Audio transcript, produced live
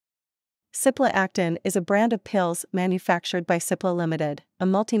Cipla Actin is a brand of pills manufactured by Cipla Limited, a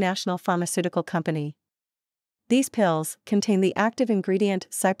multinational pharmaceutical company. These pills contain the active ingredient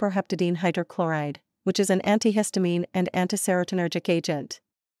cyproheptadine hydrochloride, which is an antihistamine and antiserotonergic agent.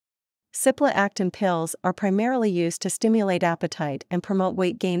 Cipla Actin pills are primarily used to stimulate appetite and promote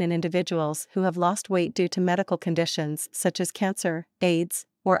weight gain in individuals who have lost weight due to medical conditions such as cancer, AIDS,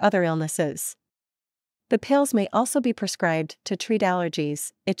 or other illnesses. The pills may also be prescribed to treat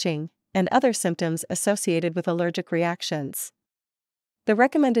allergies, itching, and other symptoms associated with allergic reactions. The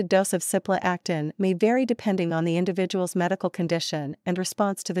recommended dose of Cipla Actin may vary depending on the individual's medical condition and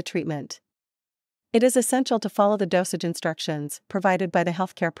response to the treatment. It is essential to follow the dosage instructions provided by the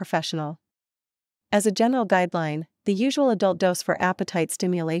healthcare professional. As a general guideline, the usual adult dose for appetite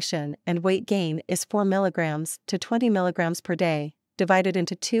stimulation and weight gain is 4 mg to 20 mg per day, divided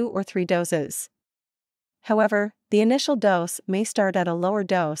into 2 or 3 doses. However, the initial dose may start at a lower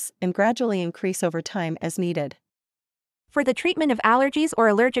dose and gradually increase over time as needed. For the treatment of allergies or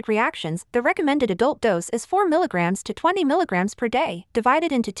allergic reactions, the recommended adult dose is 4 mg to 20 mg per day,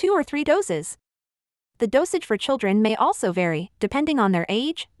 divided into 2 or 3 doses. The dosage for children may also vary, depending on their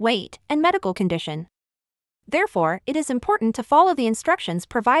age, weight, and medical condition. Therefore, it is important to follow the instructions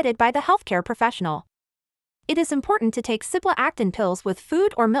provided by the healthcare professional. It is important to take Cipla Actin pills with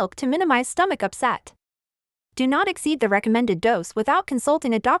food or milk to minimize stomach upset. Do not exceed the recommended dose without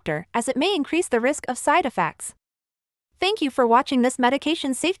consulting a doctor, as it may increase the risk of side effects. Thank you for watching this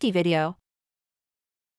medication safety video.